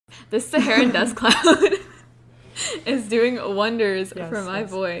The Saharan dust cloud is doing wonders Yes, for my yes.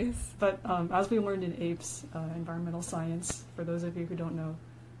 voice. But as we learned in APES, environmental science, for those of you who don't know,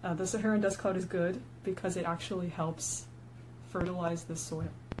 the Saharan dust cloud is good because it actually helps fertilize the soil.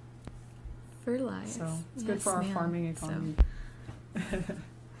 Fertilize. So it's good for our ma'am. farming economy.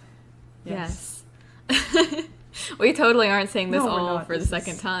 Yes. We totally aren't saying this No, we're all not. for the This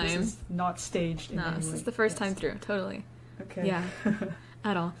second is- time. This is not staged in No, any this way. is the first Yes. time through. Totally. Okay. Yeah.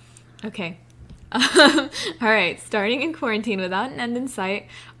 At all. Okay. All right. Starting in quarantine without an end in sight,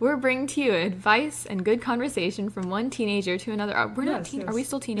 we're bringing to you advice and good conversation from one teenager to another. We're not Yes, teen. yes. Are we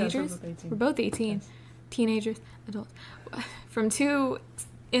still Yes, teenagers? we're both 18. We're both 18. Yes. Teenagers, adults. From two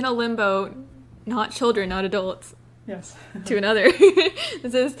in a limbo, not children, not adults, Yes. to another.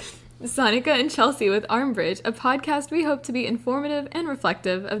 This is Sonica and Chelsea with Armbridge, a podcast we hope to be informative and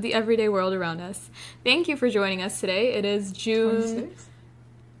reflective of the everyday world around us. Thank you for joining us today. It is June 26?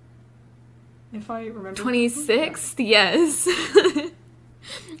 If I remember. 26th, yes.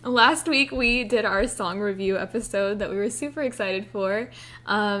 Last week we did our song review episode that we were super excited for,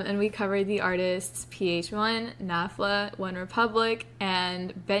 and we covered the artists PH1, NAFLA, One Republic,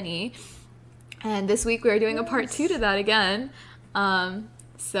 and Benny. And this week we are doing a part 2 to that again. And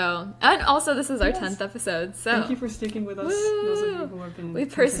also this is our Yes. 10th episode. So Thank you for sticking with us. Woo! Those of you who have been We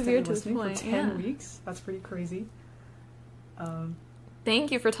persevered to this listening point, for 10 yeah. weeks. That's pretty crazy.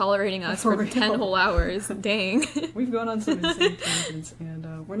 thank you for tolerating us For for real. 10 whole hours. Dang. We've gone on some insane tangents,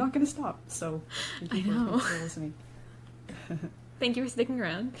 and we're not going to stop. So thank you I know. for listening. Thank you for sticking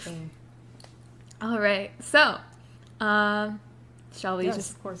around. Okay. All right. So, shall we Yes,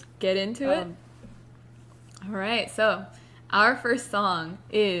 just of course. get into it? All right, so our first song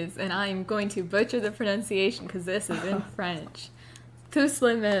is, and I'm going to butcher the pronunciation because this is in French, Tous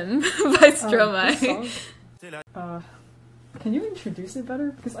les mêmes by Stromae. This song, can you introduce it better?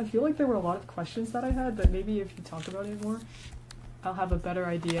 Because I feel like there were a lot of questions that I had, but maybe if you talk about it more, I'll have a better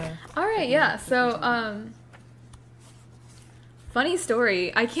idea. All right, yeah, so, funny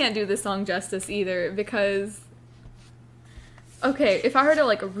story, I can't do this song justice either because, okay, if I were to,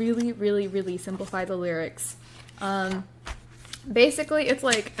 like, really, really, really simplify the lyrics, basically it's,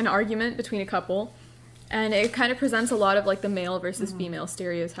 like, an argument between a couple, and it kind of presents a lot of, like, the male versus female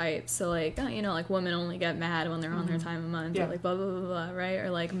stereotypes, so, like, you know, like, women only get mad when they're on their time of month, Yeah. or, like, blah, blah, blah, blah, right, or,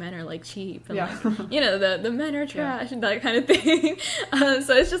 like, men are, like, cheap, and, Yeah. like, you know, the men are trash, and that kind of thing,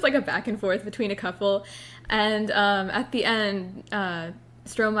 so it's just, like, a back and forth between a couple, and, at the end,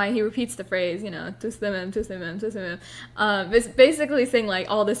 Stromae, he repeats the phrase, you know, tous les mêmes, tous les mêmes, tous les mêmes. It's basically saying, like,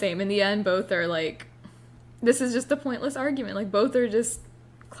 all the same. In the end, both are, like, this is just a pointless argument. Like, both are just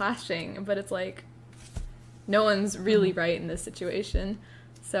clashing, but it's, like, no one's really right in this situation.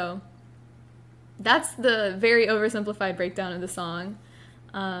 So, that's the very oversimplified breakdown of the song.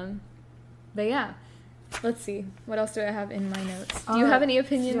 But, yeah. Let's see. What else do I have in my notes? Do you have any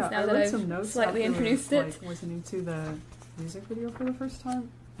opinions Yeah, now I that wrote I've some notes slightly after, introduced it? like, listening to the music video for the first time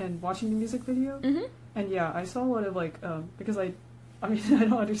and watching the music video. Mm-hmm. And yeah, I saw a lot of, like, because I mean, I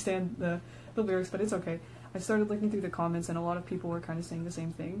don't understand the lyrics, but it's okay. I started looking through the comments, and a lot of people were kind of saying the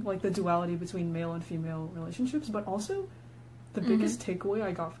same thing, like the duality between male and female relationships, but also the biggest takeaway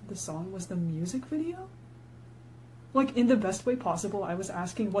I got from the song was the music video. Like, in the best way possible, I was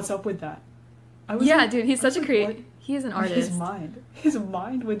asking, what's up with that? I was Yeah, like- dude, he's I was such a like, creator. what? He's an artist. His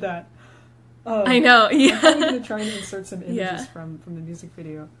mind with that. I know, I'm probably yeah. gonna try and insert some images Yeah. from the music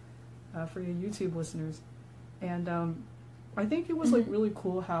video for your YouTube listeners, and I think it was like really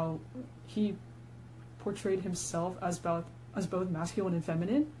cool how he portrayed himself as both masculine and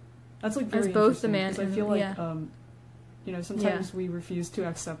feminine. That's like very As both the interesting, man 'cause I and- feel like yeah. you know, sometimes we refuse to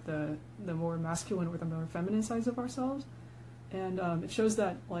accept the more masculine or the more feminine sides of ourselves, and it shows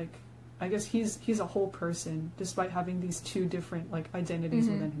that, like, I guess he's a whole person despite having these two different, like, identities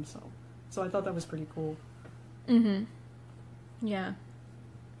within himself. So I thought that was pretty cool. Mm-hmm. Yeah.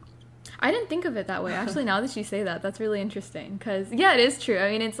 I didn't think of it that way. Actually, now that you say that, that's really interesting. Because, yeah, it is true. I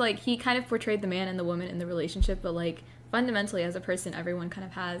mean, it's like he kind of portrayed the man and the woman in the relationship, but, like, fundamentally, as a person, everyone kind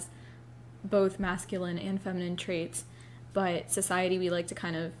of has both masculine and feminine traits. But society, we like to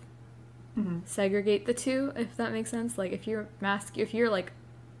kind of segregate the two, if that makes sense. Like, if you're like,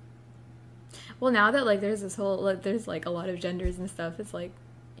 well, now that, like, there's this whole, like, there's, like, a lot of genders and stuff, it's like,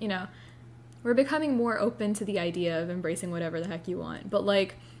 you know, we're becoming more open to the idea of embracing whatever the heck you want. But,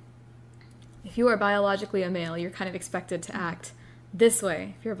 like, if you are biologically a male, you're kind of expected to act this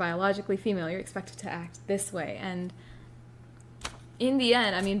way. If you're biologically female, you're expected to act this way. And in the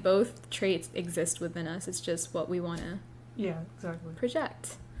end, I mean, both traits exist within us. It's just what we want to Yeah, exactly.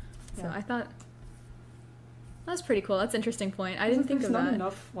 project. So Yeah. I thought That's pretty cool. That's an interesting point. I Because didn't think of there's not that.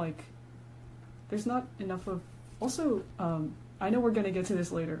 enough, like, there's not enough of, also, I know we're going to get to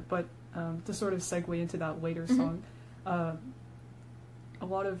this later, but to sort of segue into that later Mhm. song, a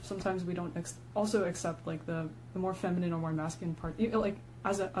lot of, sometimes we don't also accept, like, the more feminine or more masculine part, like,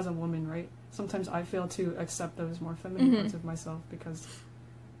 as a woman, right? Sometimes I fail to accept those more feminine Mhm. parts of myself because,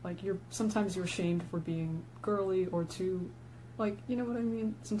 like, sometimes you're shamed for being girly or too, like, you know what I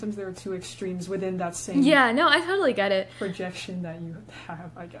mean? Sometimes there are two extremes within that same Yeah, no, I totally get it. projection that you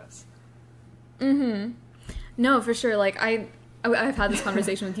have, I guess. Mm-hmm. No, for sure. Like, I've had this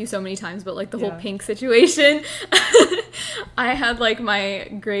conversation with you so many times, but, like, the whole Yeah. pink situation. I had, like, my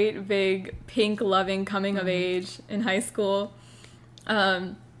great big pink loving coming of Mhm. age in high school.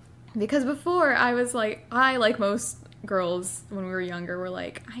 Because before I was like, like most girls when we were younger, were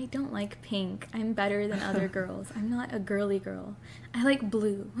like, I don't like pink. I'm better than other girls. I'm not a girly girl. I like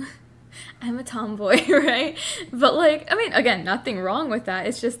blue. I'm a tomboy, right? But, like, I mean, again, nothing wrong with that.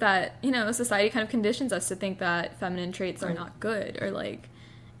 It's just that, you know, society kind of conditions us to think that feminine traits are Right. not good, or, like,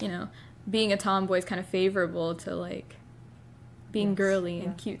 you know, being a tomboy is kind of favorable to, like, being Yes, girly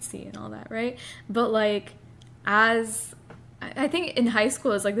and yeah. cutesy and all that, right? But, like, as I think in high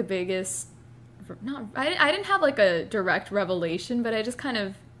school is like the biggest, I didn't have like a direct revelation, but I just kind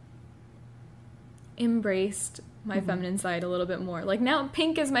of embraced my Mhm. feminine side a little bit more. Like, now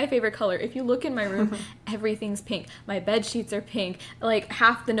pink is my favorite color. If you look in my room, everything's pink. My bed sheets are pink. Like,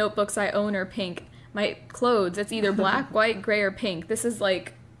 half the notebooks I own are pink. My clothes, it's either black, white, gray, or pink. This is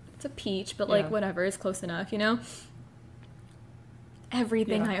like, it's a peach, but like, Yeah. whatever, it's close enough, you know?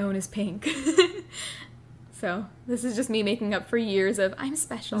 Everything Yeah. I own is pink. So this is just me making up for years of I'm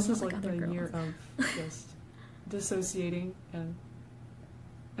special, This not is like like other the girls. year of just dissociating and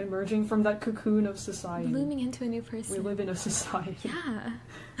emerging from that cocoon of society. Blooming into a new person. We live in a society. Yeah.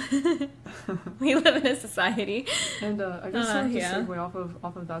 We live in a society. And I guess sort of to yeah. segue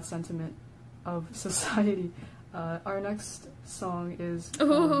off of that sentiment of society, our next song is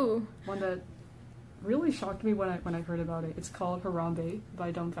Ooh. one that really shocked me when I heard about it. It's called Harambe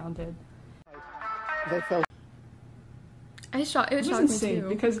by Dumbfounded. They felt It It shocked was me insane too.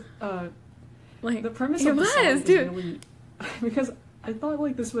 because Like, the premise it of the song was, is dude. really because I thought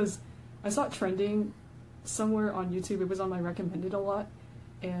like this was I saw it trending somewhere on YouTube. It was on my recommended a lot,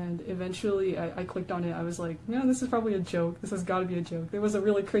 and eventually I clicked on it. I was like, no, this is probably a joke. This has got to be a joke. There was a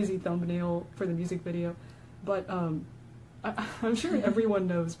really crazy thumbnail for the music video, but I'm sure everyone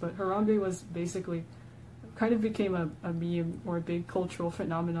knows. But Harambe was basically kind of became a meme or a big cultural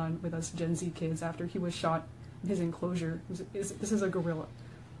phenomenon with us Gen Z kids after he was shot in his enclosure. This is a gorilla.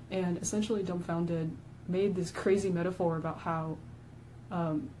 And essentially Dumbfounded made this crazy metaphor about how,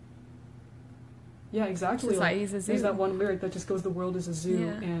 yeah, exactly. Society's Like, a zoo. there's that one lyric that just goes, "The world is a zoo,"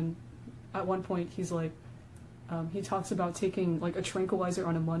 Yeah. and at one point he's like, he talks about taking like a tranquilizer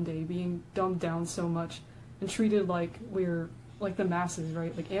on a Monday, being dumbed down so much and treated like we're like the masses,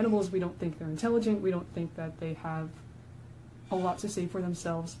 right? Like animals, we don't think they're intelligent. We don't think that they have a lot to say for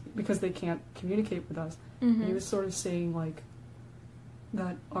themselves because they can't communicate with us. And he was sort of saying like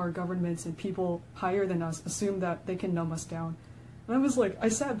that our governments and people higher than us assume that they can numb us down. And I was like, I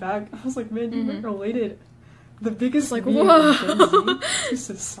sat back, I was like, man, you related the biggest Like, meme whoa. of Gen Z to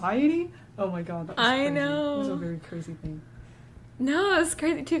society? Oh my god, that was I crazy. know. It was a very crazy thing. No, it's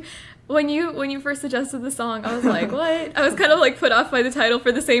crazy too. When you first suggested the song, I was like, what? I was kind of like put off by the title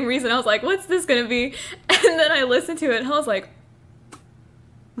for the same reason. I was like, what's this gonna be? And then I listened to it and I was like,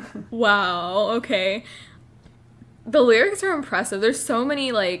 wow, okay. The lyrics are impressive. There's so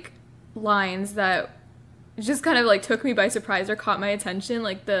many like lines that just kind of like took me by surprise or caught my attention.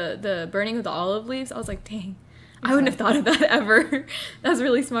 Like the burning of the olive leaves. I was like, dang. I wouldn't have thought of that ever. That's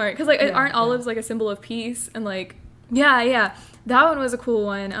really smart. Because, like, Yeah, aren't yeah. olives, like, a symbol of peace? And, like, yeah. That one was a cool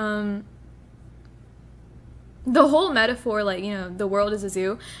one. The whole metaphor, like, you know, the world is a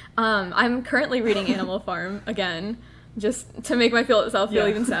zoo. I'm currently reading Animal Farm again, just to make myself feel Yeah.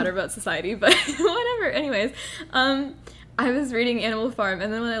 even sadder about society. But whatever. Anyways, I was reading Animal Farm,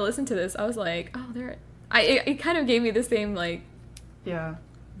 and then when I listened to this, I was like, oh, it kind of gave me the same, like, Yeah.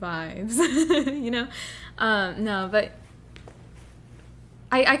 vibes, you know? No, but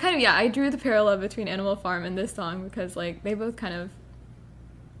I kind of, I drew the parallel between Animal Farm and this song because, like, they both kind of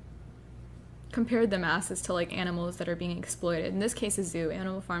compared the masses to, like, animals that are being exploited. In this case, a zoo.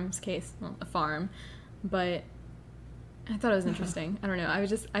 Animal Farm's case, well, a farm. But I thought it was interesting. I don't know.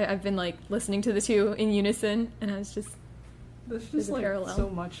 I've been, like, listening to the two in unison, and I was just, There's There's just a like parallel. so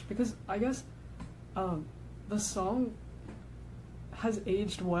much because I guess the song has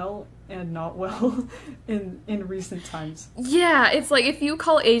aged well and not well in recent times. Yeah, it's like if you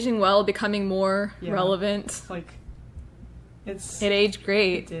call aging well becoming more relevant, Like, it aged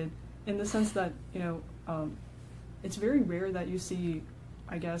great. It did, in the sense that, you know, it's very rare that you see,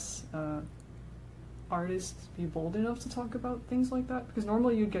 I guess, artists be bold enough to talk about things like that, because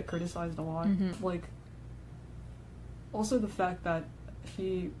normally you'd get criticized a lot. Like, also the fact that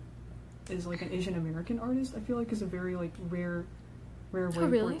he is like an Asian American artist, I feel like is a very like rare way Oh,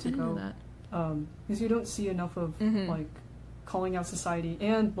 really? for it to I didn't go. know that. Because you don't see enough of like calling out society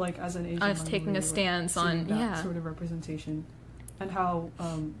and like as an Asian Us taking a minority, stance seeing on that sort of representation, and how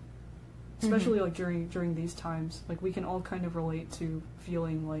especially like during these times, like we can all kind of relate to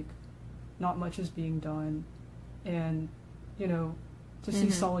feeling like not much is being done, and you know, to see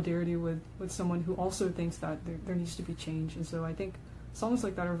solidarity with someone who also thinks that there needs to be change. And so I think songs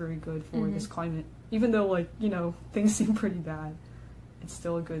like that are very good for this climate, even though, like, you know, things seem pretty bad. It's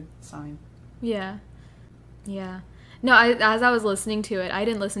still a good sign. Yeah. No, as I was listening to it, I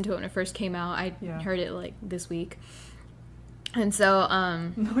didn't listen to it when it first came out. I heard it like this week. And so,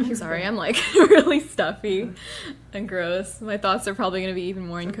 I'm sorry, I'm like really stuffy and gross. My thoughts are probably going to be even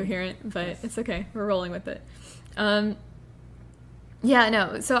more incoherent, but it's okay. We're rolling with it. Yeah,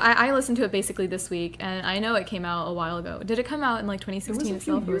 no, so I listened to it basically this week, and I know it came out a while ago. Did it come out in like 2016 it was a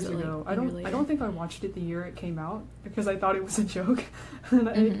few itself? years or was it, ago. Like, I don't think I watched it the year it came out, because I thought it was a joke. And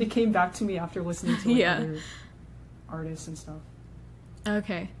it came back to me after listening to like, other artists and stuff.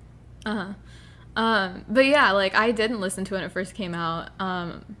 Okay. But yeah, like I didn't listen to it when it first came out,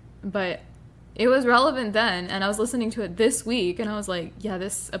 but it was relevant then, and I was listening to it this week, and I was like, yeah,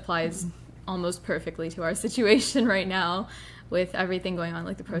 this applies almost perfectly to our situation right now with everything going on,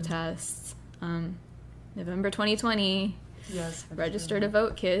 like the protests. November 2020. Yes. Register to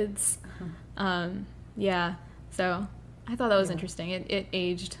vote, kids. Yeah, so I thought that was interesting. It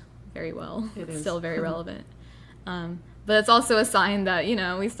aged very well. It is. Still very relevant. But it's also a sign that, you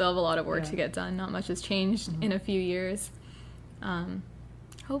know, we still have a lot of work to get done. Not much has changed in a few years.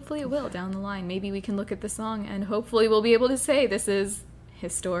 Hopefully it will down the line. Maybe we can look at the song and hopefully we'll be able to say this is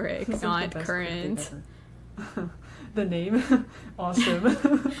historic, This is not the best current. birthday ever. The name, awesome.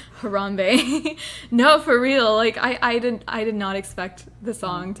 Harambe. No, for real. Like I did not expect the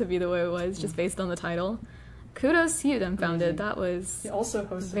song to be the way it was just based on the title. Kudos to you, Dumbfounded. That was He also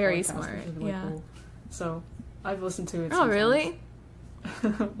hosts very a podcast, smart. which is really Yeah. cool. So I've listened to it. Oh, really?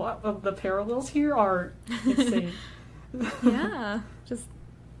 What, the parallels here are insane. Yeah. Just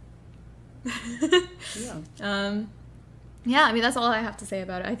Yeah. Yeah, I mean that's all I have to say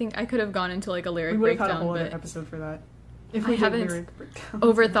about it. I think I could have gone into like a lyric We would have breakdown, had a whole other but episode for that. If I we did haven't lyric breakdown.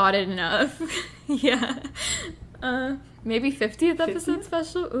 overthought it enough. Yeah. Maybe 50th 50th? episode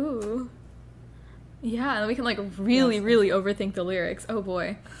special? Ooh. Yeah, and we can like really, Yes. really overthink the lyrics. Oh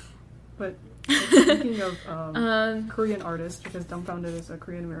boy. But speaking of Korean artists, because Dumbfounded is a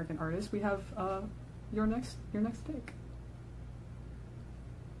Korean American artist, we have your next pick.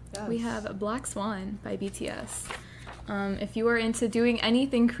 Yes. We have Black Swan by BTS. If you are into doing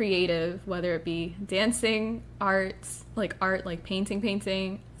anything creative, whether it be dancing, art like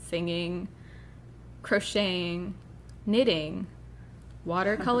painting, singing, crocheting, knitting,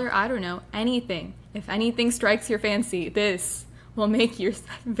 watercolor, I don't know, anything. If anything strikes your fancy, this will make you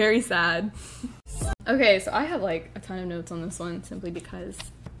very sad. Okay, so I have like a ton of notes on this one simply because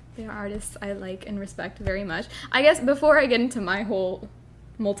they are artists I like and respect very much. I guess before I get into my whole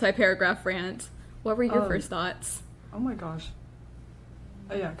multi-paragraph rant, what were your first thoughts? Oh my gosh.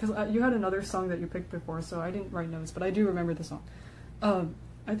 Yeah, because you had another song that you picked before, so I didn't write notes, but I do remember the song.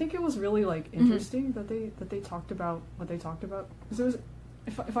 I think it was really like interesting that they talked about what they talked about, because it was,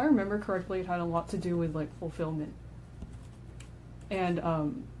 if I remember correctly, it had a lot to do with like fulfillment and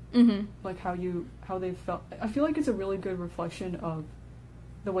like how they felt. I feel like it's a really good reflection of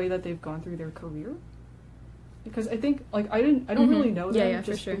the way that they've gone through their career, because I think like I don't really know them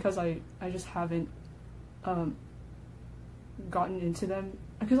just because I just haven't gotten into them,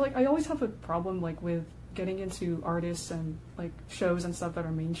 because like I always have a problem like with getting into artists and like shows and stuff that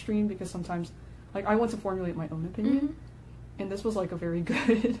are mainstream, because sometimes like I want to formulate my own opinion, and this was like a very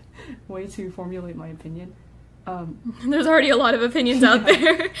good way to formulate my opinion. There's already a lot of opinions out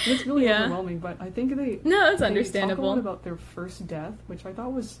there. It's really overwhelming, but I think it's understandable. Talk a lot about their first death, which I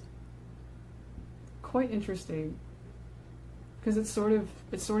thought was quite interesting, because it sort of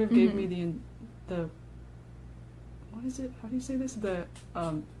gave me the what is it? How do you say this? The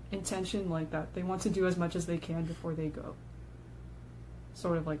intention, like that they want to do as much as they can before they go.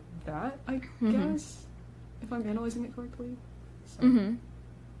 Sort of like that, I guess, if I'm analyzing it correctly. So.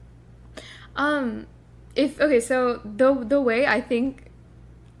 So the way I think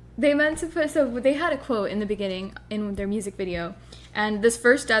they meant to put, so they had a quote in the beginning in their music video, and this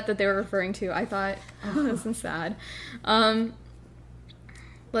first death that they were referring to, I thought, oh, this is sad.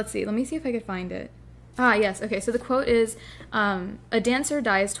 Let's see, let me see if I could find it. Ah, yes, okay, so the quote is, a dancer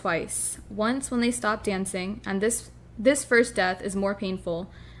dies twice. Once when they stop dancing, and this first death is more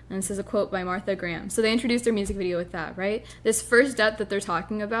painful. And this is a quote by Martha Graham. So they introduced their music video with that, right? This first death that they're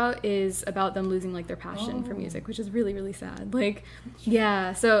talking about is about them losing like their passion for music, which is really, really sad. Like,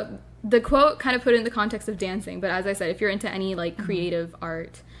 yeah, so the quote kind of put it in the context of dancing, but as I said, if you're into any like creative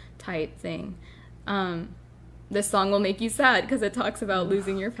art type thing, this song will make you sad because it talks about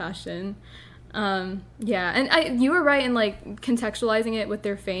losing your passion. Yeah, and you were right in like contextualizing it with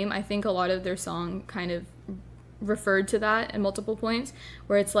their fame. I think a lot of their song kind of referred to that at multiple points,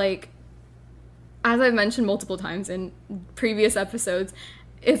 where it's like, as I've mentioned multiple times in previous episodes,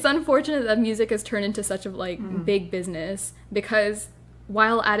 it's unfortunate that music has turned into such a like big business, because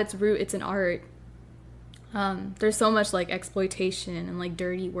while at its root it's an art, there's so much like exploitation and like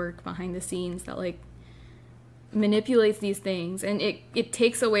dirty work behind the scenes that like manipulates these things, and it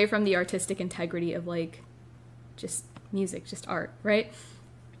takes away from the artistic integrity of like just music, just art, right?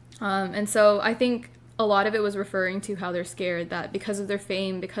 And so I think a lot of it was referring to how they're scared that because of their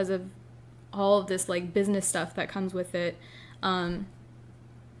fame, because of all of this like business stuff that comes with it,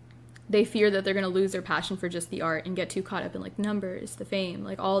 they fear that they're going to lose their passion for just the art and get too caught up in like numbers, the fame,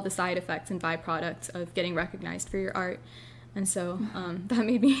 like all the side effects and byproducts of getting recognized for your art. And so that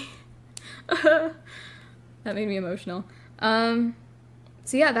made me that made me emotional. So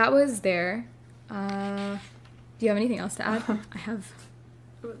yeah, that was there. Do you have anything else to add? I have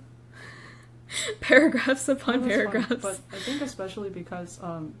paragraphs upon paragraphs. Fine, but I think especially because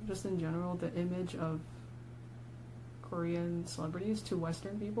just in general, the image of Korean celebrities to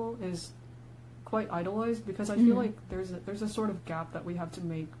Western people is quite idolized, because I feel like there's a sort of gap that we have to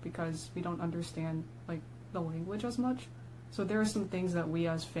make because we don't understand like the language as much. So there are some things that we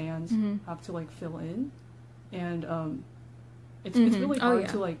as fans have to like fill in, and it's really hard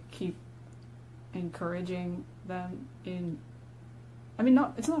to like keep encouraging them in. I mean,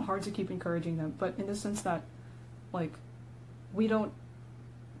 it's not hard to keep encouraging them, but in the sense that, like, we don't...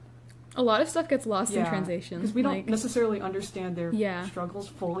 A lot of stuff gets lost in translation. Because we don't necessarily understand their struggles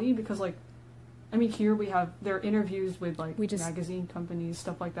fully, because, like, I mean, here we have their interviews with, like, magazine companies,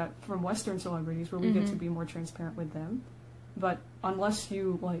 stuff like that, from Western celebrities, where we get to be more transparent with them. But unless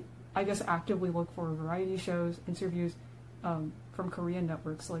you, like, I guess actively look for variety shows, interviews from Korean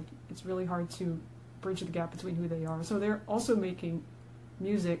networks, like, it's really hard to bridge the gap between who they are. So they're also making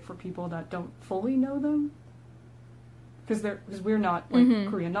music for people that don't fully know them, because we're not like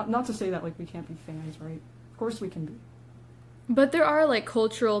Korean. Not to say that like we can't be fans, right? Of course we can be. But there are like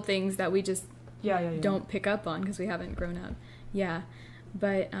cultural things that we just don't pick up on because we haven't grown up. Yeah,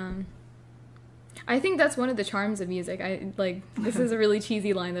 but I think that's one of the charms of music. I like this is a really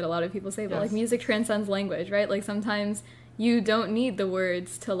cheesy line that a lot of people say, but like music transcends language, right? Like sometimes you don't need the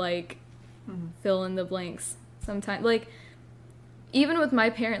words to like fill in the blanks. Sometimes like. Even with my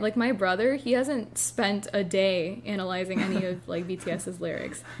parent, like my brother, he hasn't spent a day analyzing any of like BTS's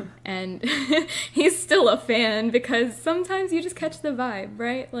lyrics, and he's still a fan because sometimes you just catch the vibe,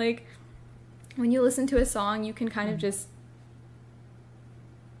 right? Like when you listen to a song, you can kind of just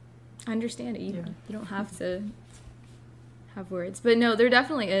understand it. You don't have to have words, but no, there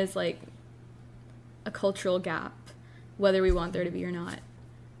definitely is like a cultural gap, whether we want there to be or not.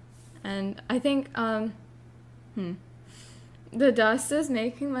 And I think, the dust is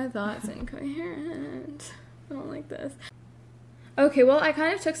making my thoughts incoherent. I don't like this. Okay, well, I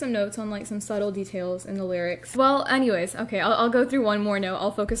kind of took some notes on, like, some subtle details in the lyrics. Well, anyways, okay, I'll go through one more note.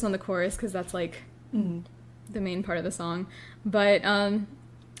 I'll focus on the chorus, because that's, like, the main part of the song. But,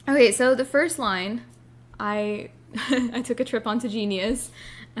 okay, so the first line, I took a trip onto Genius,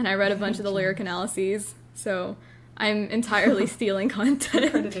 and I read a bunch of the lyric analyses, so I'm entirely stealing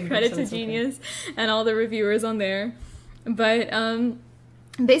content. Credit to Genius and all the reviewers on there. But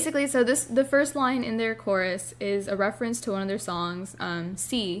basically, so the first line in their chorus is a reference to one of their songs,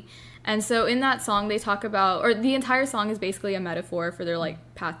 C. And so in that song, they talk about, or the entire song is basically a metaphor for their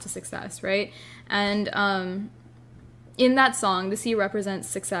like path to success, right? And in that song, the sea represents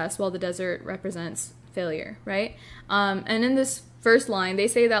success while the desert represents failure, right? And in this first line, they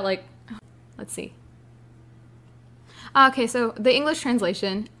say that like, let's see. Okay, so the English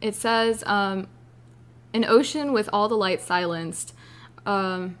translation, it says, an ocean with all the lights silenced,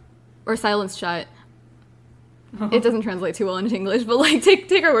 or silenced shut. It doesn't translate too well into English, but like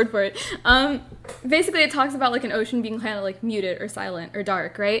take our word for it. basically it talks about like an ocean being kind of like muted or silent or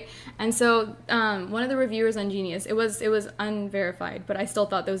dark, right? And so one of the reviewers on Genius, it was unverified, but I still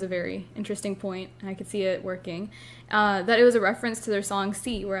thought that was a very interesting point, and I could see it working, that it was a reference to their song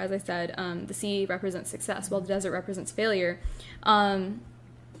Sea, where, as I said, the sea represents success while the desert represents failure.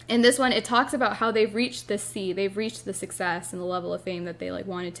 In this one, it talks about how they've reached this sea, they've reached the success and the level of fame that they like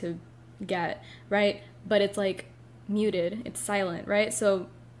wanted to get, right? But it's like muted, it's silent, right? So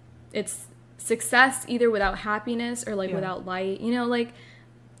it's success either without happiness or like without light, you know, like,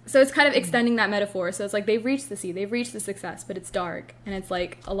 so it's kind of extending that metaphor. So it's like they've reached the sea, they've reached the success, but it's dark, and it's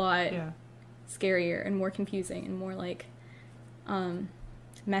like a lot scarier and more confusing and more like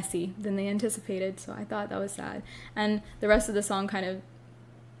messy than they anticipated. So I thought that was sad, and the rest of the song kind of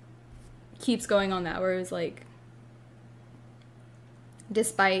keeps going on that, where it was like,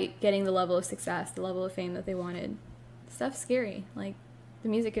 despite getting the level of success, the level of fame that they wanted, stuff's scary. Like, the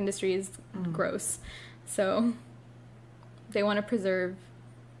music industry is gross, so they want to preserve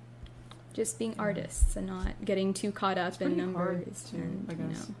just being artists and not getting too caught up in numbers too, and, I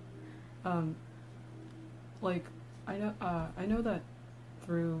guess. You know. Like, I know that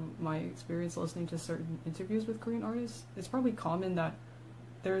through my experience listening to certain interviews with Korean artists, it's probably common that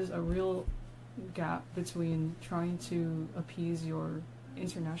there's a real gap between trying to appease your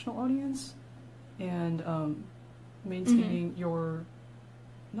international audience and maintaining your,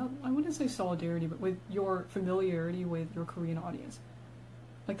 not, I wouldn't say solidarity, but with your familiarity with your Korean audience.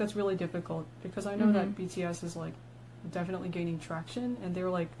 Like, that's really difficult, because I know that BTS is like definitely gaining traction, and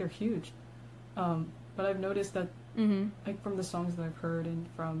they're huge. But I've noticed that like from the songs that I've heard and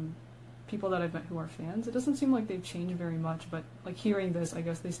from people that I've met who are fans, it doesn't seem like they've changed very much. But like, hearing this, I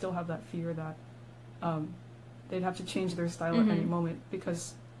guess they still have that fear that they'd have to change their style at any moment,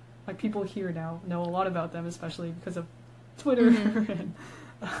 because like people here now know a lot about them, especially because of Twitter and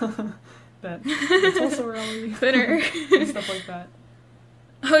that it's also rally Twitter and stuff like that.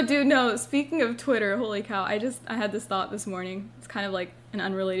 Oh, dude, no. Speaking of Twitter, holy cow, I had this thought this morning. It's kind of like an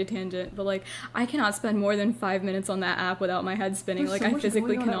unrelated tangent, but like, I cannot spend more than 5 minutes on that app without my head spinning. There's like, so I much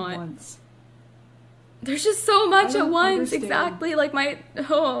physically going on cannot. at once. There's just so much at once. Understand. Exactly. Like,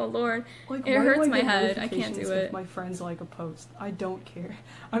 oh Lord, Like, it why hurts do I my get head. I can't notifications do if it. my friends like a post? I don't care.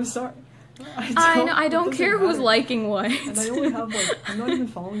 I'm sorry. I don't it care doesn't who's matter. liking what. And I only have like, I'm not even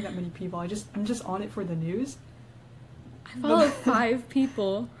following that many people. I'm just on it for the news. I follow 5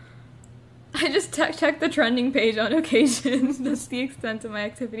 people. I just check the trending page on occasion. That's the extent of my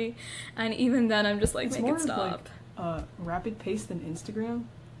activity, and even then, I'm just like, It's make more it of stop. like rapid pace than Instagram,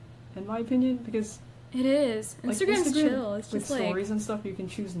 in my opinion, because It is. like, Instagram's Instagram, chill. It's with just like, stories and stuff, you can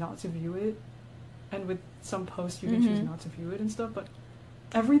choose not to view it, and with some posts, you can choose not to view it and stuff. But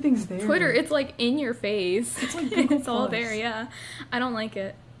everything's there. Twitter, it's like in your face. It's like Google It's all Plus. there. Yeah, I don't like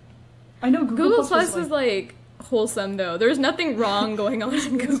it. I know Google Plus was like wholesome though. There's nothing wrong going on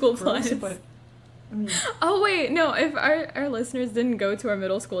in Google gross, Plus. but I mean, Oh wait, no. If our listeners didn't go to our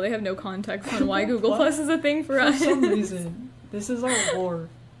middle school, they have no context on why Google What? Plus is a thing for for us. some reason, this is our lore.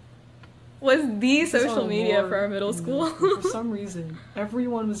 Was the This is social our media lore for our middle in school. For some reason,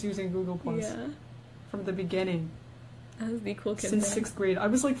 everyone was using Google Plus Yeah, from the beginning. that was the cool kid Since thing. 6th grade. I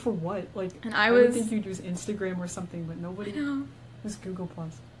was like, for what? Like, And I would was- think you'd use Instagram or something, but nobody No, used Google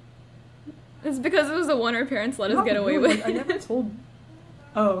Plus. it's because it was the one our parents let us Not get away really, with. like, I never told.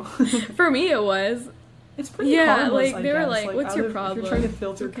 Oh, For me, it was. it's pretty Yeah, harmless. like, I they were guess. like, "What's out your of- If problem?" you're trying to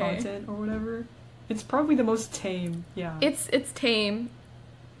filter Okay. content or whatever, it's probably the most tame. Yeah. It's tame.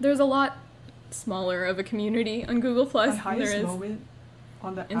 There's a lot smaller of a community on Google My Plus than highest there is moment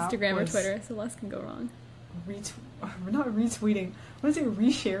on the Instagram app or was Twitter, so less can go wrong. Not retweeting. What is it?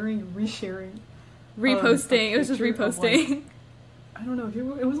 Resharing. Reposting. a It was just picture of, reposting. I don't know.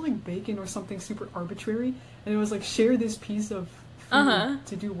 It was like bacon or something super arbitrary, and it was like, share this piece of food Uh-huh.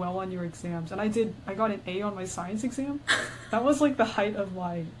 to do well on your exams. And I got an A on my science exam. That was like the height of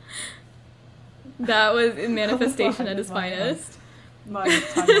That was a manifestation at its my finest.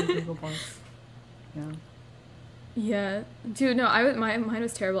 time on Google Plus. Yeah. Yeah, dude. No, mine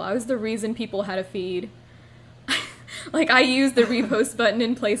was terrible. I was the reason people had a feed. Like, I used the repost button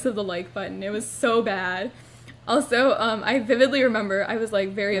in place of the like button. It was so bad. Also, I vividly remember I was like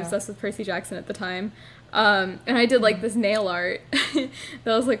very obsessed with Percy Jackson at the time. And I did like this nail art that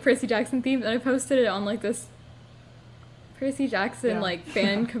was like Percy Jackson themed, and I posted it on like this Percy Jackson like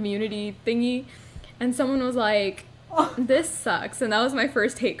fan community thingy, and someone was like, "This sucks," and that was my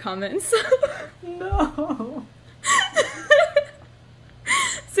first hate comments. No.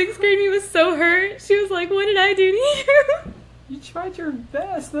 6th grade me was so hurt. She was like, "What did I do to you?" You tried your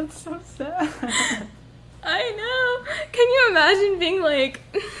best. That's so sad. I know. Can you imagine being like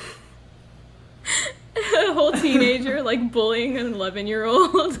a whole teenager like bullying an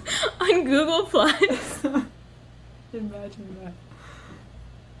 11-year-old on Google Plus. Imagine that.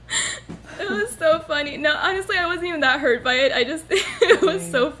 It was so funny. No, honestly, I wasn't even that hurt by it. I just, it was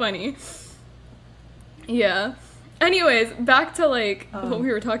so funny. Yeah. Anyways, back to like what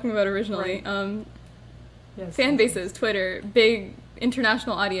we were talking about originally. Right. Yes, Fan bases, Twitter, big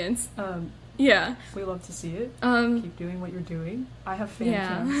international audience. Yeah. We love to see it. Keep doing what you're doing. I have fan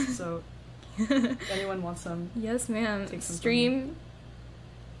cams, so if anyone wants some. Yes, ma'am. Take some Stream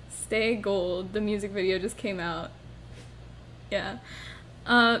Stay Gold. The music video just came out. Yeah.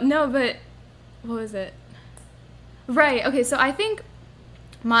 No, but what was it? Right. Okay. So I think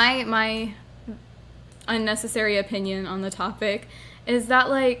my unnecessary opinion on the topic is that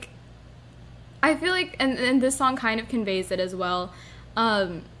like I feel like and this song kind of conveys it as well.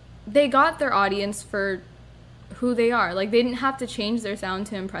 They got their audience for who they are. Like they didn't have to change their sound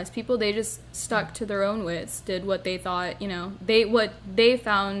to impress people. They just stuck to their own wits, did what they thought, you know, what they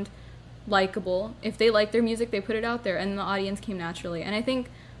found likable. If they liked their music, they put it out there and the audience came naturally. And I think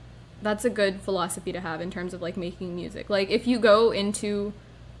that's a good philosophy to have in terms of like making music. Like if you go into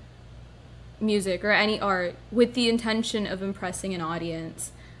music or any art with the intention of impressing an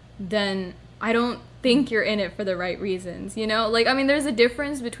audience, then I don't think you're in it for the right reasons, you know? Like, I mean, there's a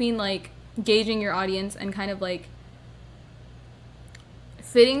difference between like gauging your audience and kind of like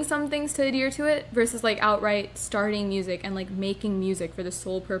fitting some things to adhere to it versus like outright starting music and like making music for the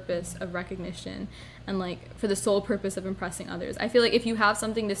sole purpose of recognition and like for the sole purpose of impressing others. I feel like if you have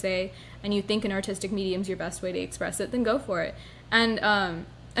something to say and you think an artistic medium's your best way to express it, then go for it. And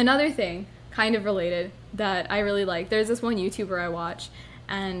another thing kind of related that I really like, there's this one YouTuber I watch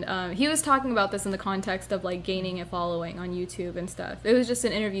and he was talking about this in the context of like gaining a following on YouTube and stuff. It was just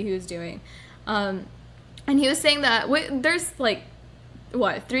an interview he was doing, and he was saying that there's like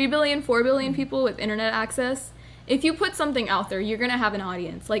 3 billion, 4 billion people with internet access. If you put something out there, you're gonna have an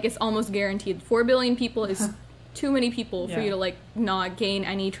audience. Like it's almost guaranteed. 4 billion people is too many people for you to like not gain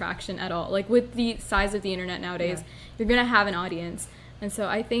any traction at all. Like with the size of the internet nowadays, you're gonna have an audience. And so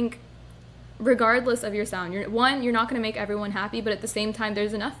I think regardless of your sound, you're not going to make everyone happy, but at the same time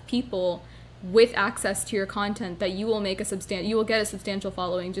there's enough people with access to your content that you will get a substantial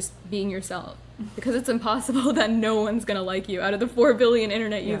following just being yourself, because it's impossible that no one's going to like you out of the 4 billion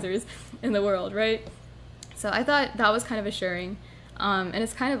internet users in the world, right? So I thought that was kind of assuring, and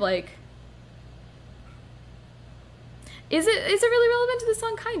it's kind of like, is it really relevant to the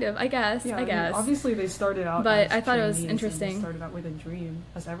song? Kind of, I guess. Yeah, I guess. Mean, obviously they started out but as I thought it was trainees, interesting. and they started out with a dream,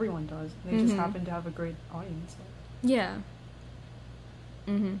 as everyone does. They just happen to have a great audience. Yeah.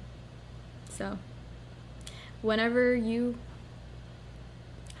 So, whenever you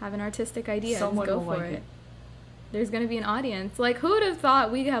have an artistic idea, Someone go will for like it. There's going to be an audience. Like, who would have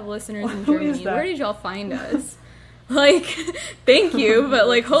thought we'd have listeners in Who is Germany? that? Where did y'all find us? Like, thank you, but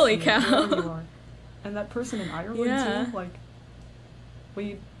like, holy Wherever you cow. are. And that person in Ireland Yeah. too, like,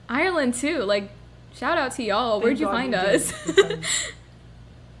 we... Ireland too, like, shout out to y'all. thank Where'd you God find we us? did, because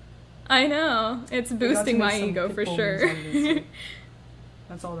I know. It's we got to boosting make my some ego for Pitbull sure. moves out of it, so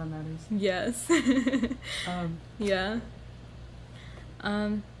that's all that matters. Yes. Yeah.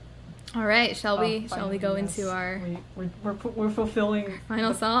 All right, shall we Finally, go yes. into our We're fulfilling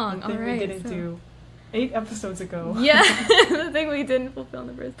final the song? thing All right. we didn't do 8 episodes ago. Yeah, the thing we didn't fulfill in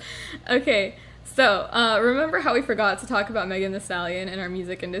the first. Okay, so remember how we forgot to talk about Megan Thee Stallion in our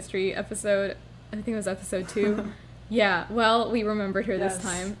music industry episode? I think it was episode 2. Yeah, well, we remembered her this Yes.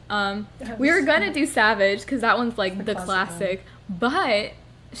 time. Yes. We were gonna do Savage because that one's like The the classic classic, but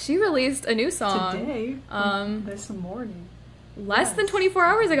she released a new song Today, this morning. less than 24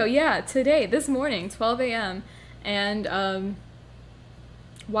 hours ago. Yeah, today, this morning, 12 a.m. And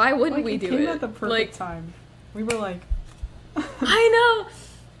why wouldn't Like, we it do came it? at the perfect Like, time. We were like, I know.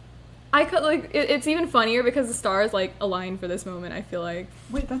 I could like it's even funnier because the stars like aligned for this moment. I feel like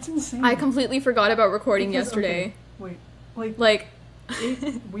wait, that's insane. I completely forgot about recording Because, yesterday. okay, wait, Like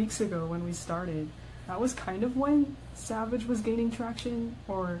 8 weeks ago when we started, that was kind of when Savage was gaining traction,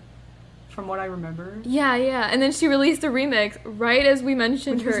 or from what I remember. yeah, and then she released a remix right as we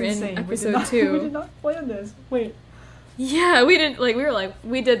mentioned Which was her in insane. episode We 2. did not plan this. Wait. Yeah, we didn't like we were like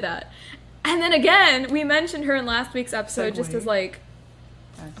we did that. And then again, we mentioned her in last week's episode just Segue. as like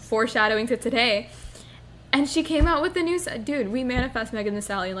Yes. foreshadowing to today. And she came out with the news. Dude, we manifest Megan Thee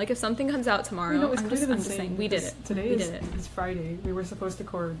Stallion. Like if something comes out tomorrow, You know, it's I'm kind just of saying insane. we did because it. Today we is did it. it's Friday. We were supposed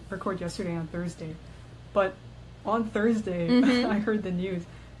to record yesterday on Thursday, but on Thursday Mhm. I heard the news,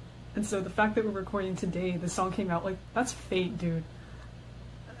 and so the fact that we're recording today, the song came out. Like that's fate, dude.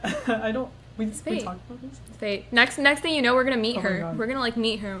 I don't We fate. talked about this. Fate. Next thing you know, we're gonna meet Oh my her. God. We're gonna like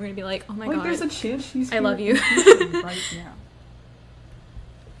meet her, and we're gonna be like, oh my Like, god. there's a chance she's I here love you. in Houston right now.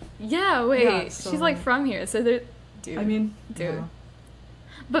 Yeah, wait. Yeah, She's so- like from here, so there. Dude. I mean, Dude. yeah.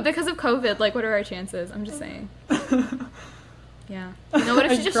 But because of COVID, like, what are our chances? I'm just saying. Yeah. You know, what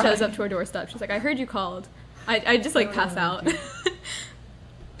if I she just tried. shows up to our doorstep? She's like, I heard you called. I just like I don't pass know out. what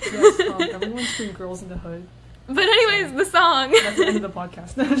Yes, everyone scream "Girls in the Hood." But anyways, the song. That's the end of the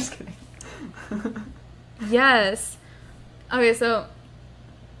podcast. No, I'm just kidding. Yes. Okay, so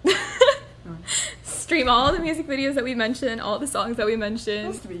Alright. stream all the music videos that we mentioned, all the songs that we Nice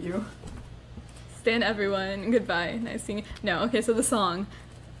mentioned. to meet you. Stand everyone. Goodbye. Nice seeing you. No, okay, so the song.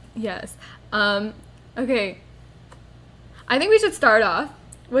 Yes. Okay. I think we should start off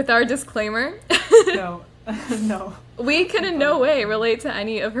with our disclaimer. No, no. We can in no way relate to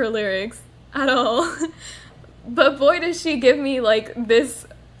any of her lyrics at all. But boy, does she give me like this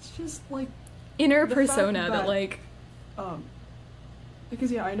It's just like inner The fact persona that that- like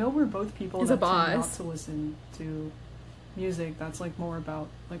because yeah, I know we're both people Is that a tend not boss. to listen to music that's like more about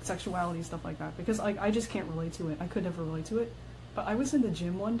like sexuality, stuff like that, because like I just can't relate to it. I could never relate to it. But I was in the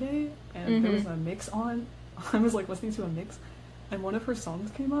gym one day and there was a mix on. I was like listening to a mix and one of her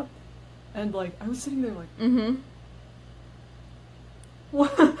songs came up and like I was sitting there like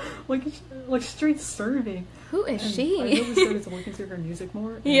what? like straight serving. who is And she? I really started to look into her music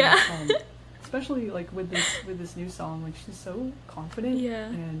more. And, Yeah. especially like with this new song, like she's so confident Yeah.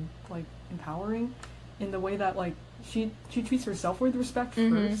 and like empowering in the way that like she treats herself with respect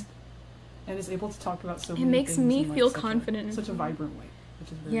Mhm. first, and is able to talk about so It many makes things me in, like, feel such confident in such a her. vibrant way,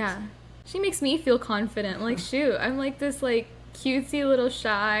 which is very Yeah. exciting. She makes me feel confident. Like, shoot, I'm like this like cutesy little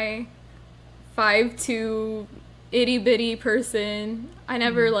shy 5'2" itty bitty person. I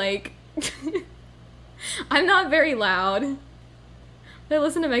never like I'm not very loud. I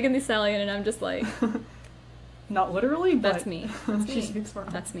listen to Megan Thee Stallion and I'm just like, Not literally, but that's me. That's she me. speaks for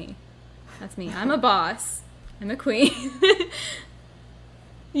her. That's me. That's me. I'm a boss. I'm a queen.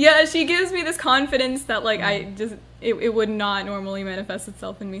 Yeah, she gives me this confidence that like it would not normally manifest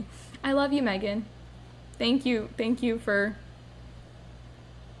itself in me. I love you, Megan. Thank you for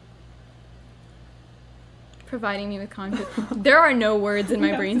providing me with confidence. There are no words in my We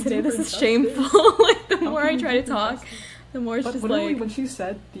have brain to today. do This her is justice. shameful. Like the How more can I we try to do her talk, justice? the more it's But just literally, like when she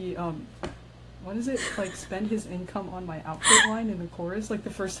said the what is it, like spend his income on my outfit line in the chorus, like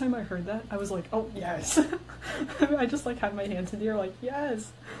the first time I heard that, I was like, oh yes. I just like had my hands in the air, like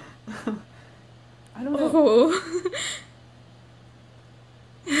yes. I don't know. oh.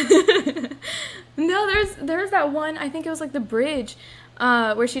 No, there's that one, I think it was like the bridge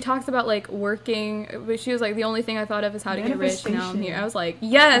where she talks about like working, but she was like, the only thing I thought of is how to get rich, now I'm here. I was like,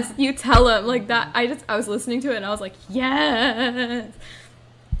 yes, you tell him, like that. I was listening to it and I was like, yes.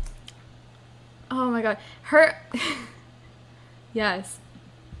 Oh my god, her yes,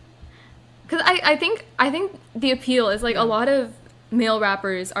 because I think the appeal is like a lot of male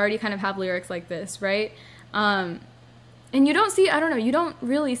rappers already kind of have lyrics like this, right? And you don't see, I don't know, you don't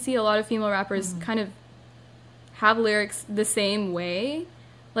really see a lot of female rappers kind of have lyrics the same way.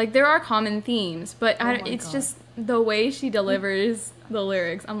 Like, there are common themes, but Oh my it's God. just the way she delivers the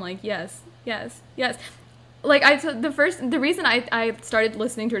lyrics. I'm like, yes, yes, yes. Like, the reason I started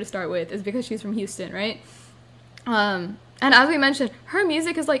listening to her to start with is because she's from Houston, right? And as we mentioned, her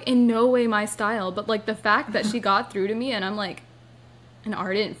music is, like, in no way my style, but, like, the fact that she got through to me and I'm, like, an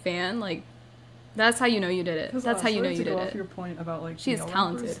ardent fan, like, that's how you know you did it. 'Cause, That's how you know sorry you to go did off it. your point about like She's male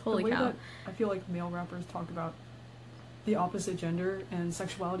talented. rappers, Holy the way cow. that I feel like male rappers talk about the opposite gender and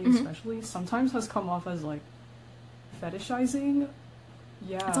sexuality Mhm. especially sometimes has come off as like fetishizing.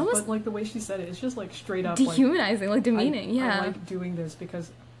 Yeah, It's almost but like the way she said it, it's just like straight up Dehumanizing, like like, demeaning, yeah. I like doing this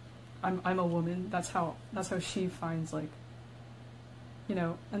because I'm a woman. That's how she finds like, you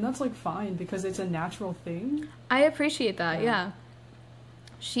know, and that's like fine because it's a natural thing. I appreciate that, Yeah. yeah.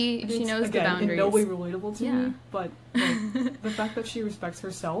 She It's, knows again, the boundaries. in no way relatable to Yeah. me, but like, the fact that she respects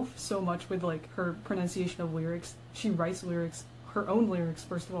herself so much with like her pronunciation of lyrics, she writes lyrics, her own lyrics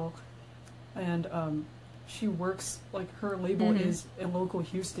first of all, and she works like her label Mhm. is a local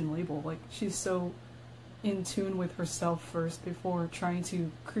Houston label. Like she's so in tune with herself first before trying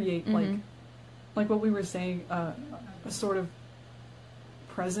to create Mhm. like what we were saying, a sort of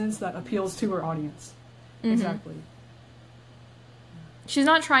presence that appeals to her audience. Mhm. Exactly. She's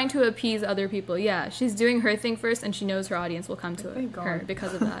not trying to appease other people. Yeah, she's doing her thing first, and she knows her audience will come to Thank her God.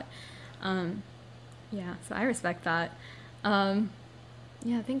 because of that. Yeah, so I respect that.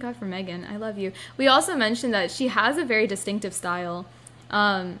 Yeah, thank God for Megan. I love you. We also mentioned that she has a very distinctive style,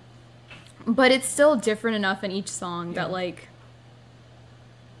 but it's still different enough in each song Yeah. that, like,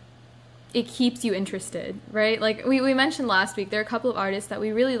 it keeps you interested, right? Like we mentioned last week, there are a couple of artists that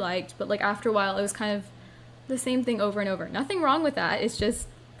we really liked, but like after a while it was kind of the same thing over and over. Nothing wrong with that. It's just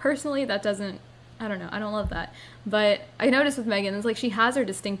personally that doesn't, I don't know, I don't love that. But I noticed with Megan, it's like she has her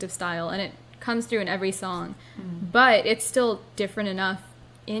distinctive style and it comes through in every song. But it's still different enough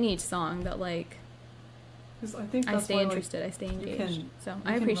in each song that like 'Cause I think I that's stay why, interested, I stay engaged. you So can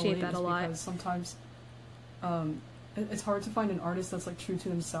I appreciate relate that is a lot. because sometimes it's hard to find an artist that's like true to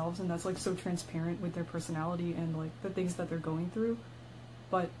themselves and that's like so transparent with their personality and like the things that they're going through.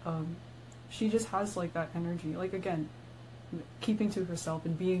 But she just has like that energy, like again, keeping to herself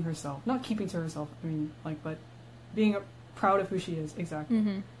and being herself, not keeping to herself, I mean like, but being proud of who she is, exactly.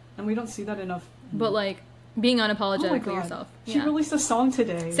 And we don't see that enough. But like being Oh my unapologetically God. yourself. She released a song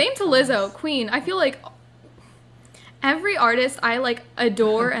today. Same to Lizzo, Queen. I feel like every artist I like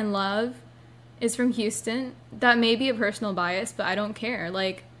adore and love is from Houston. That may be a personal bias, but I don't care.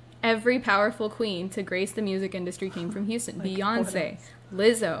 Like every powerful queen to grace the music industry came from Houston. Like, Beyonce,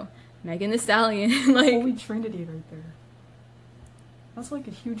 Lizzo, Megan Thee Stallion. Like Holy Trinity right there. That's like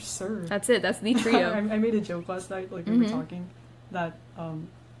a huge serve. that's it. That's the trio. I made a joke last night, like we were talking, that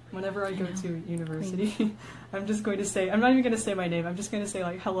whenever I go to university, I'm just going to say, I'm not even going to say my name, I'm just going to say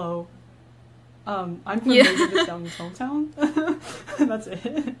like, hello, I'm from Megan Thee Stallion's hometown. That's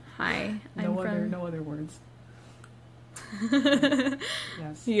it. Hi. No other words.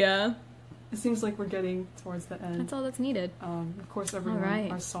 Yes. Yeah. It seems like we're getting towards the end. That's all that's needed. Of course, everyone, right.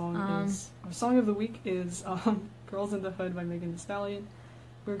 our song of the week is Girls in the Hood by Megan Thee Stallion.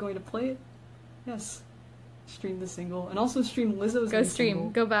 We're going to play it. Yes. Stream the single. And also stream Lizzo's Go new stream. single,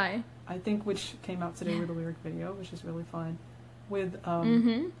 Go buy. I think, which came out today with a lyric video, which is really fun. With,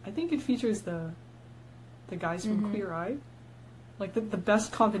 Mm-hmm. I think it features the guys from Queer Eye. Like, the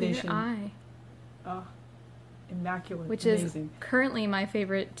best combination. Eye. Immaculate. Which amazing. is currently my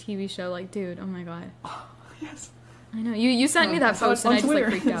favorite TV show. Like, dude, oh my god. Yes. I know. You sent me that saw it post and on I just like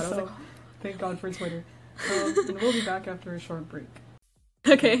Twitter, freaked out. I was so like, thank God for Twitter. And we'll be back after a short break.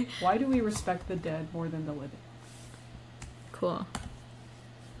 okay. Why do we respect the dead more than the living? Cool.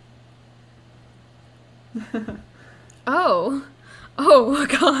 Oh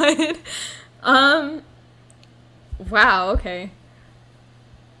god. Wow, okay.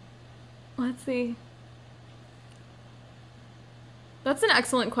 Let's see. That's an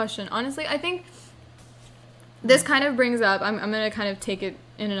excellent question. Honestly, I think this kind of brings up, I'm going to kind of take it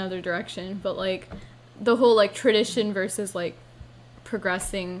in another direction, but like the whole like tradition versus like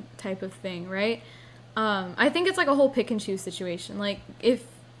progressing type of thing, right? I think it's like a whole pick and choose situation. Like if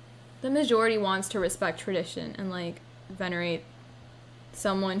the majority wants to respect tradition and like venerate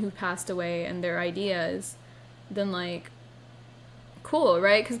someone who passed away and their ideas, then like cool,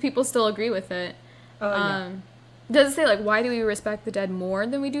 right? Because people still agree with it. Yeah. Does it say like why do we respect the dead more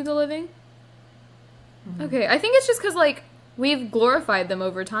than we do the living? Okay, I think it's just because like we've glorified them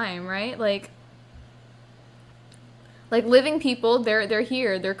over time, right? Like living people, they're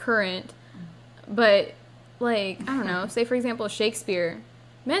here, they're current, but like I don't know, say for example Shakespeare,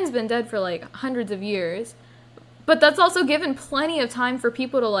 man's been dead for like hundreds of years, but that's also given plenty of time for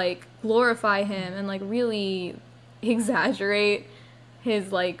people to like glorify him and like really exaggerate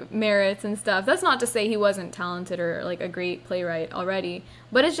his like merits and stuff. That's not to say he wasn't talented or like a great playwright already,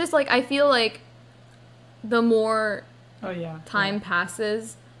 but it's just like I feel like the more time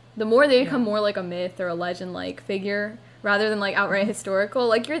passes, the more they become more like a myth or a legend like figure rather than like outright historical.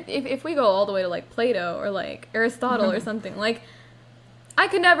 Like if we go all the way to like Plato or like Aristotle or something, like I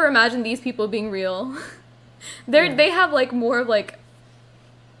could never imagine these people being real. They have like more of like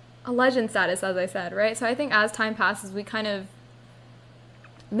a legend status, as I said, right? So I think as time passes, we kind of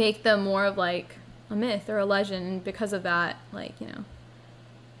make them more of like a myth or a legend, and because of that, like, you know,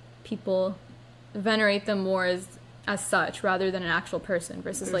 people venerate them more as such rather than an actual person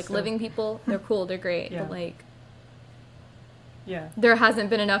versus They're like still- living people. They're cool, they're great, Yeah. but like Yeah, there hasn't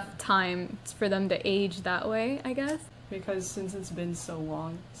been enough time for them to age that way, I guess. because since it's been so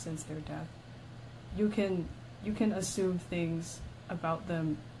long since their death, you can assume things about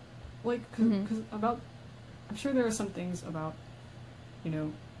them, like because I'm sure there are some things about, you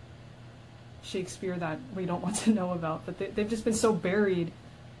know, Shakespeare that we don't want to know about, but they've just been so buried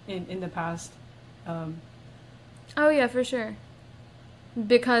in the past. Oh yeah, for sure.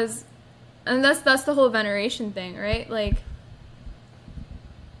 Because, and that's the whole veneration thing, right? Like,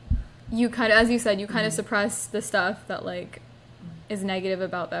 you kind of, as you said, you kind of suppress the stuff that like is negative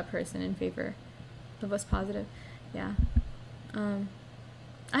about that person in favor of what's positive. Yeah.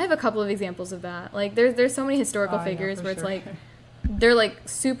 I have a couple of examples of that. Like, there's so many historical Yeah, figures for where it's sure. like they're like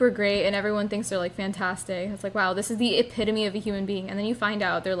super great and everyone thinks they're like fantastic. It's like, wow, this is the epitome of a human being, and then you find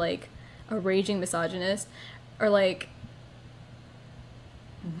out they're like a raging misogynist, or like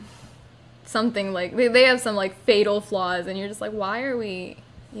something like they have some like fatal flaws, and you're just like, why are we?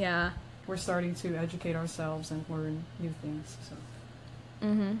 Yeah. We're starting to educate ourselves and learn new things. So.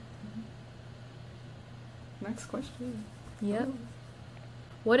 Mhm. Next question. Yep.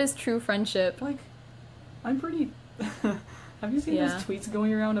 What is true friendship? Like, I'm pretty. Have you seen those tweets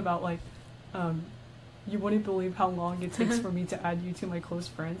going around about like, you wouldn't believe how long it takes for me to add you to my close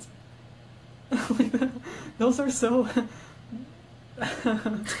friends? Like, those are so.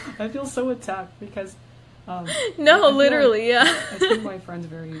 I feel so attacked because. No, I literally, like yeah. I treat my friends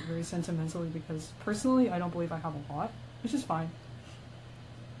very, very sentimentally because personally, I don't believe I have a lot, which is fine.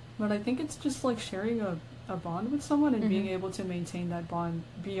 But I think it's just like sharing a bond with someone and being able to maintain that bond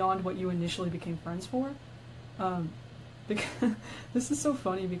beyond what you initially became friends for. Because this is so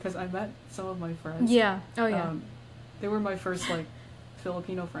funny because I met some of my friends. Yeah. Oh yeah. They were my first like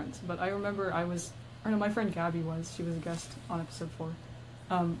Filipino friends, but I remember my friend Gabby she was a guest on episode 4.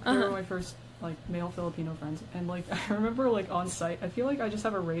 They were my first like male Filipino friends, and like I remember like on site, I feel like I just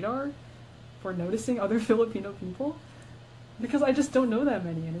have a radar for noticing other Filipino people because I just don't know that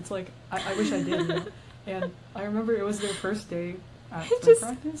many, and it's like I wish I did. You know? And I remember it was their first day at swim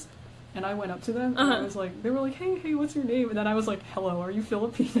practice, and I went up to them and I was like, they were like, hey, what's your name? And then I was like, hello, are you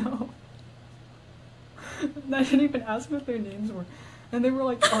Filipino? And I didn't even ask what their names were, and they were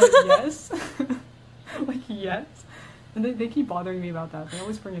like, yes. Like, yes. And they keep bothering me about that. They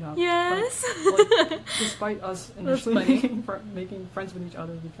always bring it up. Yes. But, like, despite us initially making friends with each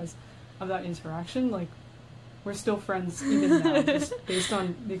other because of that interaction, like, we're still friends even now, just based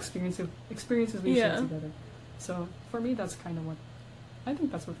on the experiences we shared together. So for me, that's kind of I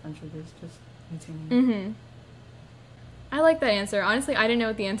think that's what friendship is, just maintaining. Mm-hmm. I like that answer. Honestly, I didn't know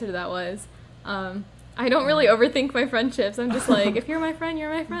what the answer to that was. I don't really overthink my friendships. I'm just like, if you're my friend, you're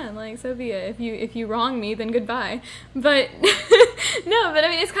my friend. Like, so be it. If you wrong me, then goodbye. But no, but I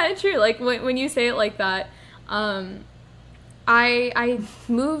mean, it's kind of true. Like when you say it like that, I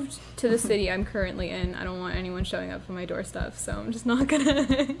moved to the city I'm currently in. I don't want anyone showing up on my doorstep, so I'm just not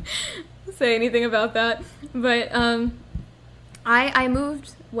gonna say anything about that. But I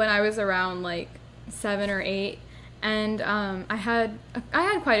moved when I was around like 7 or 8, and I had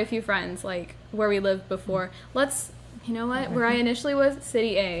quite a few friends like where we lived before. You know what? Where I initially was,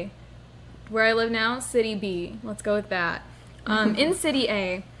 City A. Where I live now, City B. Let's go with that. In City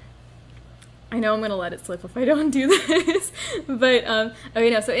A, I know I'm gonna let it slip if I don't do this, but okay,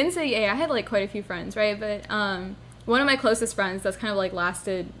 no. So in City A, I had like quite a few friends, right? But one of my closest friends that's kind of like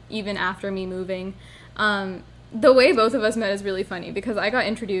lasted even after me moving. The way both of us met is really funny because I got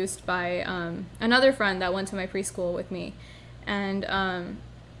introduced by another friend that went to my preschool with me, and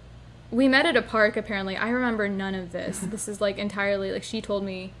we met at a park. Apparently, I remember none of this. This is like entirely like she told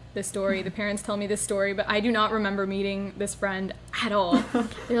me this story. The parents tell me this story, but I do not remember meeting this friend at all.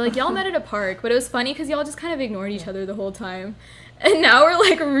 They're like, y'all met at a park, but it was funny because y'all just kind of ignored each other the whole time. And now we're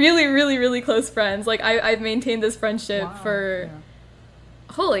like really, really, really close friends. Like I've maintained this friendship for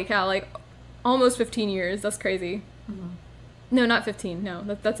holy cow, like almost 15 years. That's crazy. Mm-hmm. No, not 15. No,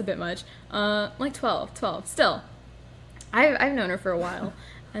 that's a bit much. Like 12. Still, I've known her for a while.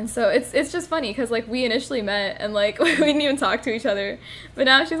 And so it's just funny because like we initially met and like we didn't even talk to each other, but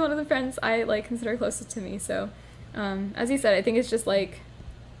now she's one of the friends I like consider closest to me. So as you said, I think it's just like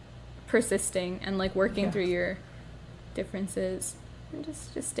persisting and like working through your differences and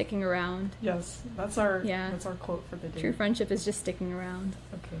just sticking around. Yes, that's our quote for the day. True friendship is just sticking around.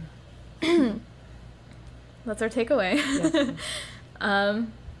 Okay. That's our takeaway. Yes.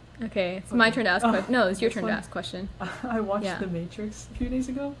 Okay, it's my turn to ask question. No, it's your turn to ask question. I watched The Matrix a few days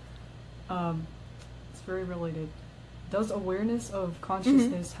ago. It's very related. Does awareness of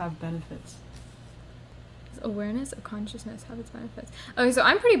consciousness have benefits? Does awareness of consciousness have its benefits? Okay, so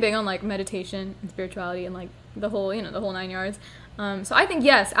I'm pretty big on like meditation and spirituality and like the whole 9 yards. So I think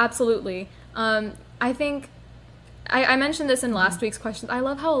yes, absolutely. I think I mentioned this in last week's questions. I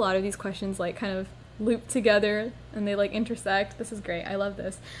love how a lot of these questions like kind of loop together and they like intersect. This is great. I love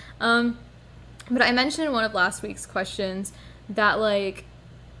this. But I mentioned in one of last week's questions that like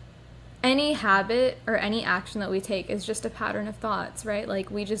any habit or any action that we take is just a pattern of thoughts, right?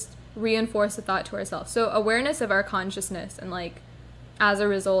 Like we just reinforce the thought to ourselves. So awareness of our consciousness and like as a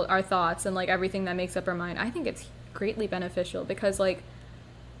result our thoughts and like everything that makes up our mind, I think it's greatly beneficial because like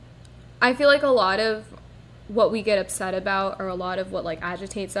I feel like a lot of what we get upset about or a lot of what like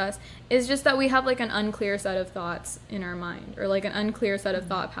agitates us is just that we have like an unclear set of thoughts in our mind or like an unclear set of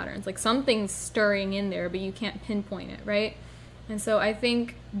thought patterns, like something's stirring in there but you can't pinpoint it, right? And so I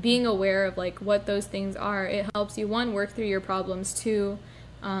think being aware of like what those things are, it helps you, one, work through your problems, two,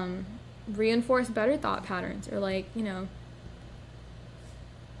 reinforce better thought patterns, or like, you know,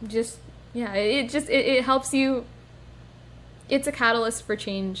 just, yeah, it helps you. It's a catalyst for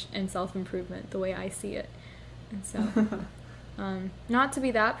change and self-improvement, the way I see it. And so not to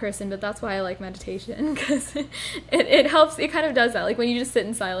be that person, but that's why I like meditation, because it helps. It kind of does that. Like when you just sit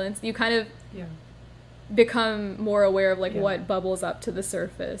in silence, you kind of become more aware of like what bubbles up to the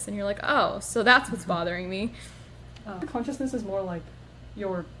surface, and you're like, oh, so that's what's bothering me. Consciousness is more like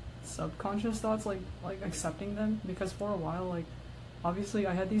your subconscious thoughts, like accepting them, because for a while, like, obviously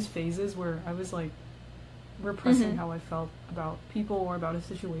I had these phases where I was like repressing how I felt about people or about a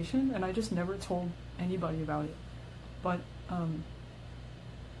situation, and I just never told anybody about it. But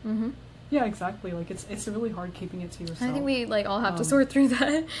yeah, exactly, like it's really hard keeping it to yourself. I think we like all have to sort through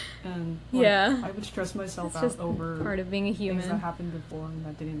that. And like, I would stress myself out over part of being a human, things that happened before and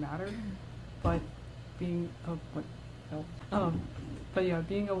that didn't matter. But being but yeah,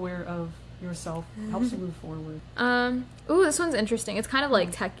 being aware of yourself helps you move forward. Ooh, this one's interesting. It's kind of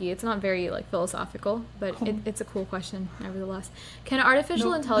like techie. It's not very like philosophical, but it's a cool question nevertheless. Can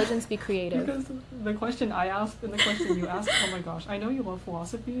artificial intelligence be creative? Because the question I asked and the question you asked, oh my gosh, I know you love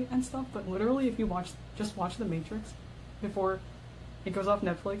philosophy and stuff, but literally if you just watch The Matrix before it goes off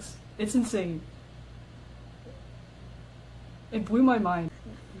Netflix, it's insane. It blew my mind.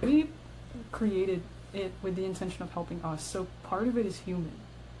 We created it with the intention of helping us, so part of it is human,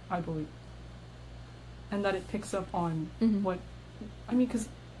 I believe. And that it picks up on what, I mean, because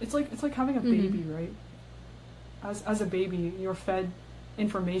it's like having a baby, right? As a baby, you're fed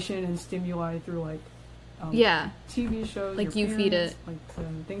information and stimuli through like TV shows, like your you parents, feed it,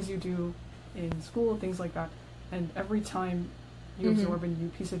 like things you do in school, things like that. And every time you absorb a new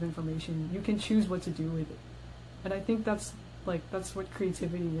piece of information, you can choose what to do with it. And I think that's what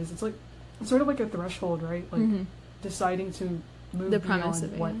creativity is. It's sort of like a threshold, right? Like deciding to move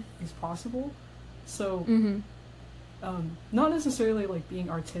beyond what is possible. So, not necessarily like being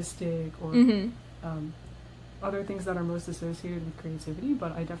artistic or other things that are most associated with creativity,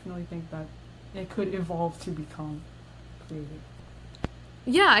 but I definitely think that it could evolve to become creative.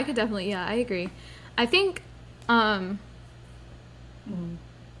 Yeah, I could definitely, I agree. I think, I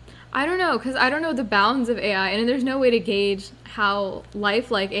don't know, because I don't know the bounds of AI, and there's no way to gauge how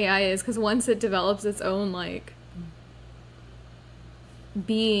lifelike AI is, because once it develops its own, like,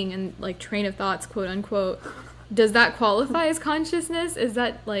 being and like train of thoughts, quote unquote, does that qualify as consciousness? Is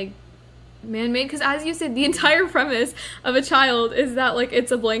that like man-made? Because as you said, the entire premise of a child is that like it's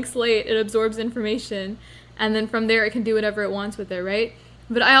a blank slate, it absorbs information, and then from there it can do whatever it wants with it, right?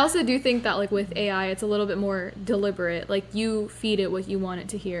 But I also do think that like with AI it's a little bit more deliberate. Like you feed it what you want it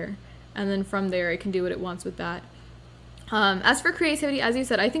to hear, and then from there it can do what it wants with that. As for creativity, as you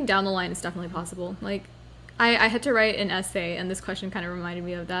said, I think down the line it's definitely possible. Like I had to write an essay, and this question kind of reminded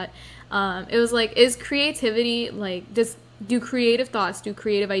me of that. It was like, is creativity, like, do creative thoughts, do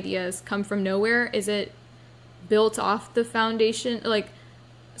creative ideas come from nowhere? Is it built off the foundation? Like,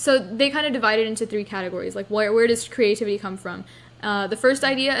 so they kind of divided into 3 categories. Like, where does creativity come from? The first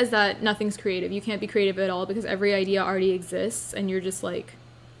idea is that nothing's creative. You can't be creative at all because every idea already exists, and you're just, like,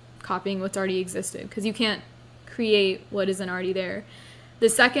 copying what's already existed, because you can't create what isn't already there. The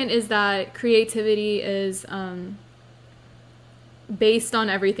second is that creativity is based on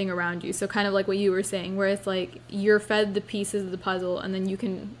everything around you. So kind of like what you were saying, where it's like you're fed the pieces of the puzzle and then you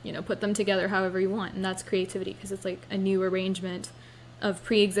can, put them together however you want. And that's creativity, because it's like a new arrangement of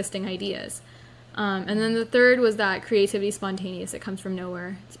pre-existing ideas. And then the third was that creativity is spontaneous. It comes from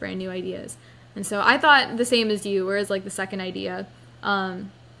nowhere. It's brand new ideas. And so I thought the same as you, whereas like the second idea,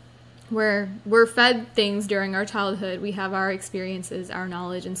 where we're fed things during our childhood, we have our experiences, our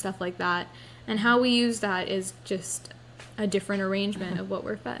knowledge, and stuff like that, and how we use that is just a different arrangement of what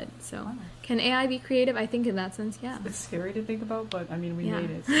we're fed. So can AI be creative? I think in that sense, yeah. It's scary to think about, but I mean, we made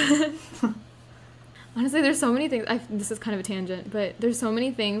it. So. Honestly, there's so many things. This is kind of a tangent, but there's so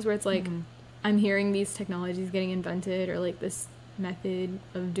many things where it's like I'm hearing these technologies getting invented, or like this method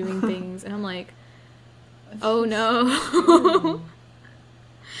of doing things, and I'm like, oh no.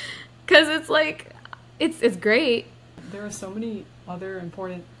 Because it's like, it's great. There are so many other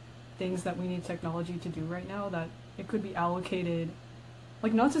important things that we need technology to do right now that it could be allocated,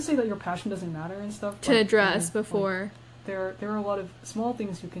 like, not to say that your passion doesn't matter and stuff. To address before. Like, there are a lot of small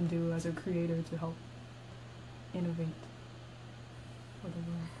things you can do as a creator to help innovate for the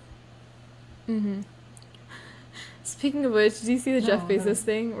world. Speaking of which, did you see the Jeff Bezos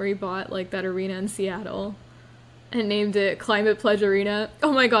thing where he bought like that arena in Seattle and named it Climate Pledge Arena?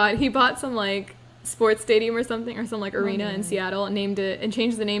 Oh my god, he bought some like sports stadium or something, or some like arena in Seattle, and named it and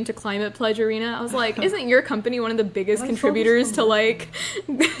changed the name to Climate Pledge Arena. I was like, isn't your company one of the biggest contributors to like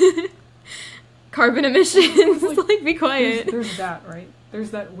carbon emissions. Like, Like, be quiet. There's that, right?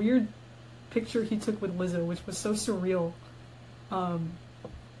 There's that weird picture he took with Lizzo, which was so surreal. I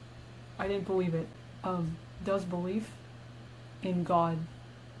didn't believe it. Does belief in God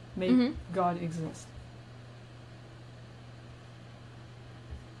make God exist?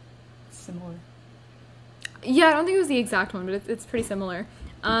 Similar. Yeah, I don't think it was the exact one, but it's pretty similar.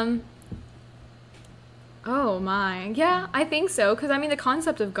 Oh my. Yeah, I think so. Because, I mean, the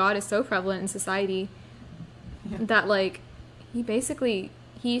concept of God is so prevalent in society that, like,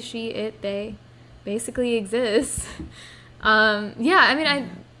 he, she, it, they basically exists. Yeah, I mean,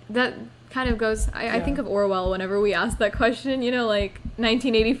 that kind of goes, I think of Orwell whenever we ask that question, you know, like,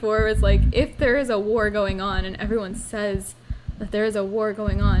 1984 was like, if there is a war going on and everyone says that there is a war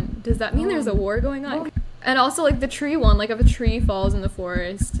going on, does that mean there's a war going on? Well, and also, like, the tree one, like, if a tree falls in the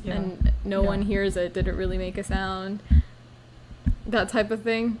forest and no one hears it, did it really make a sound? That type of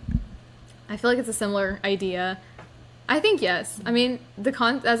thing. I feel like it's a similar idea. I think yes. I mean,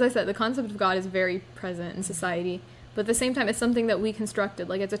 as I said, the concept of God is very present in society, but at the same time, it's something that we constructed.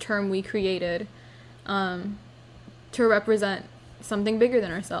 Like, it's a term we created to represent something bigger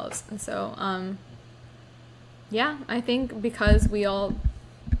than ourselves. And so, yeah, I think because we all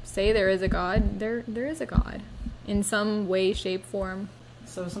say there is a God, there is a God in some way, shape, form.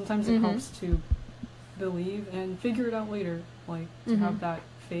 So sometimes it helps to believe and figure it out later. Like, to have that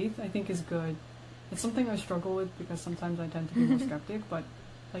faith, I think, is good. It's something I struggle with because sometimes I tend to be more skeptic, but,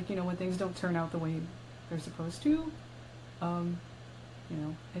 like, you know, when things don't turn out the way they're supposed to, you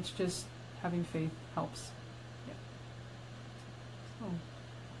know, it's just having faith helps. Yeah. Oh.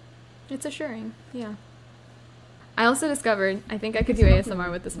 It's assuring, yeah. I also discovered, I think I could do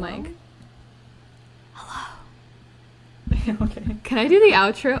ASMR with this mic. Hello. Okay. Can I do the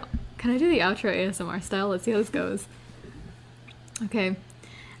outro? Can I do the outro ASMR style? Let's see how this goes. Okay.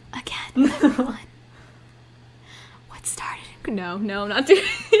 Again, everyone. What started in... No, I'm not doing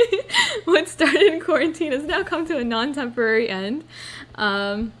What started in quarantine has now come to a non-temporary end.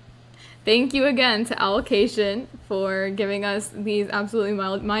 Thank you again to Allocation for giving us these absolutely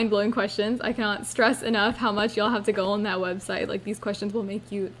mind-blowing questions. I cannot stress enough how much y'all have to go on that website. Like, these questions will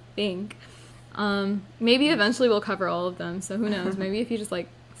make you think. Maybe eventually we'll cover all of them, so who knows? Maybe if you just, like,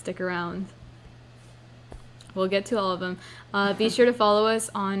 stick around, we'll get to all of them. Be sure to follow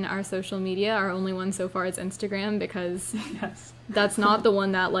us on our social media. Our only one so far is Instagram, because that's not the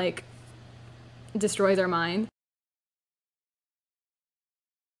one that, like, destroys our mind.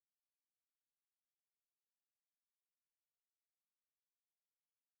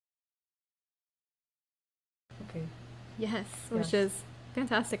 Okay. Yes, which is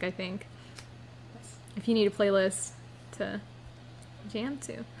fantastic, I think. If you need a playlist to jam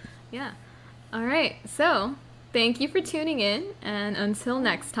to. Yeah. All right. So, thank you for tuning in. And until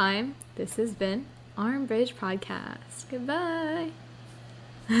next time, this has been Arm Bridge Podcast. Goodbye.